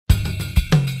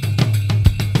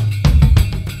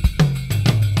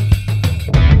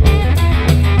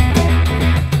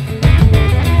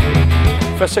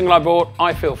first single I bought,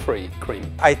 I Feel Free, Cream.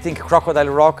 I think Crocodile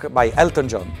Rock by Elton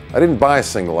John. I didn't buy a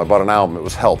single, I bought an album. It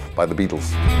was Help by the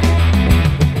Beatles.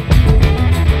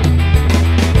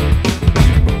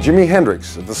 Jimi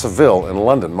Hendrix at the Seville in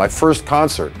London. My first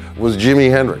concert was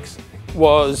Jimi Hendrix.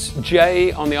 Was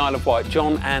Jay on the Isle of Wight,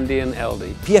 John, Andy and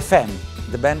LD. PFM,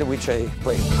 the band which I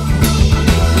played.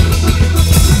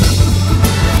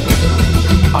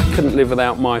 I couldn't live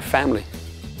without my family.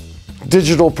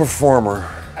 Digital performer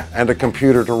and a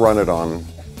computer to run it on.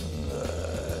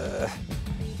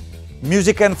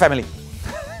 Music and family.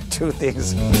 Two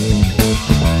things.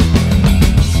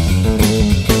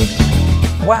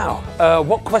 Wow,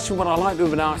 what question would I like to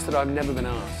have been asked that I've never been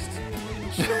asked?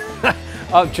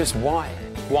 Oh, just why?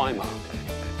 Why, Mark?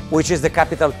 Which is the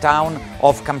capital town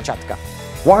of Kamchatka.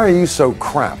 Why are you so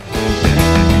crap?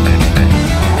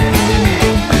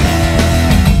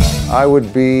 I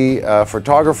would be a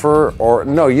photographer, or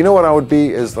no, you know what I would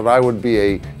be is that I would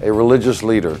be a religious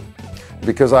leader,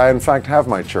 because I in fact have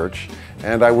my church,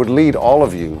 and I would lead all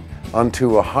of you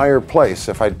unto a higher place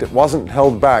if I wasn't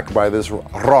held back by this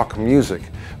rock music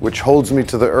which holds me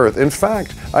to the earth. In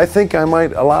fact, I think I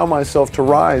might allow myself to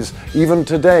rise even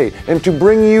today and to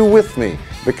bring you with me,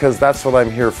 because that's what I'm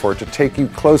here for, to take you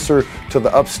closer to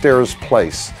the upstairs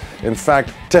place. In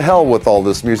fact, to hell with all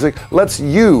this music. Let's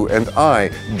you and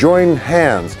I join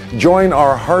hands, join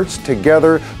our hearts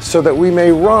together so that we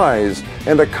may rise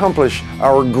and accomplish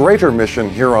our greater mission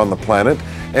here on the planet,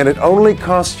 and it only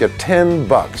costs you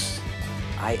 $10.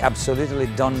 I absolutely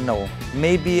don't know.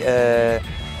 Maybe,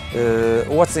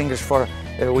 what's English for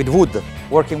with wood,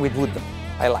 working with wood,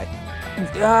 I like.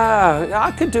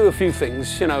 I could do a few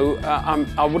things, you know,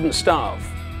 I wouldn't starve,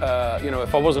 you know,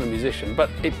 if I wasn't a musician, but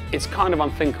it's kind of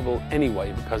unthinkable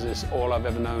anyway, because it's all I've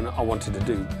ever known I wanted to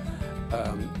do,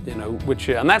 you know,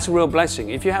 and that's a real blessing.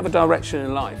 If you have a direction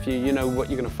in life, you know what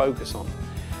you're going to focus on.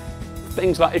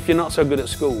 Things like if you're not so good at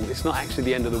school, it's not actually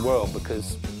the end of the world,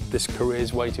 because this career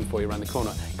is waiting for you around the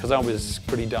corner, because I was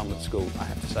pretty dumb at school, I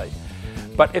have to say.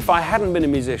 But if I hadn't been a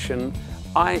musician,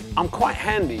 I'm quite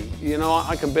handy, you know.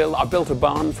 I built a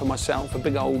barn for myself, a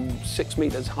big old 6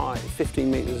 meters high,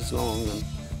 15 meters long and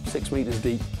 6 meters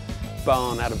deep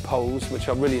barn out of poles, which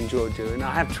I really enjoyed doing.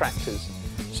 I have tractors.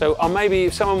 So maybe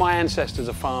some of my ancestors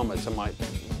are farmers, and my,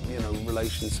 you know,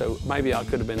 relations, so maybe I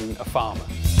could have been a farmer.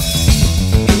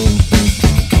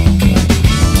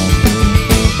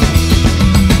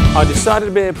 I decided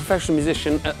to be a professional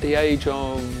musician at the age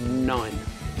of 9.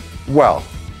 Well,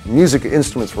 music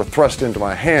instruments were thrust into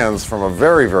my hands from a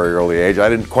very, very early age. I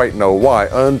didn't quite know why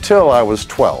until I was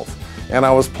 12. And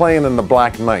I was playing in the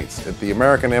Black Knights at the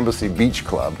American Embassy Beach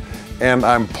Club. And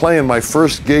I'm playing my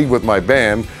first gig with my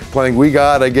band, playing We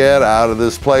Gotta Get Out of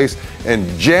This Place. And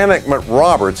Janet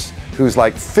McRoberts, who's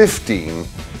like 15,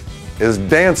 is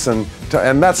dancing to,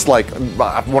 and that's like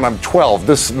when I'm 12,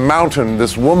 this mountain,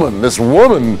 this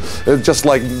woman, it's just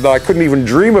like I couldn't even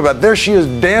dream about. There she is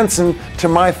dancing to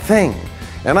my thing.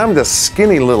 And I'm this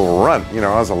skinny little runt, you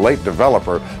know, I was a late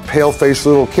developer, pale-faced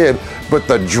little kid, but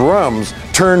the drums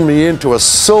turned me into a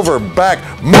silverback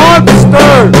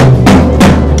monster!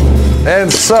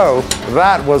 And so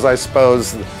that was, I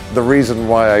suppose, the reason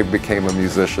why I became a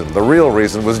musician. The real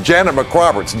reason was Janet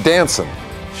McRoberts dancing.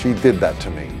 She did that to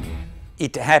me.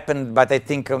 It happened, but I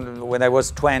think when I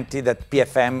was 20 that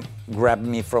PFM grabbed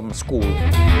me from school.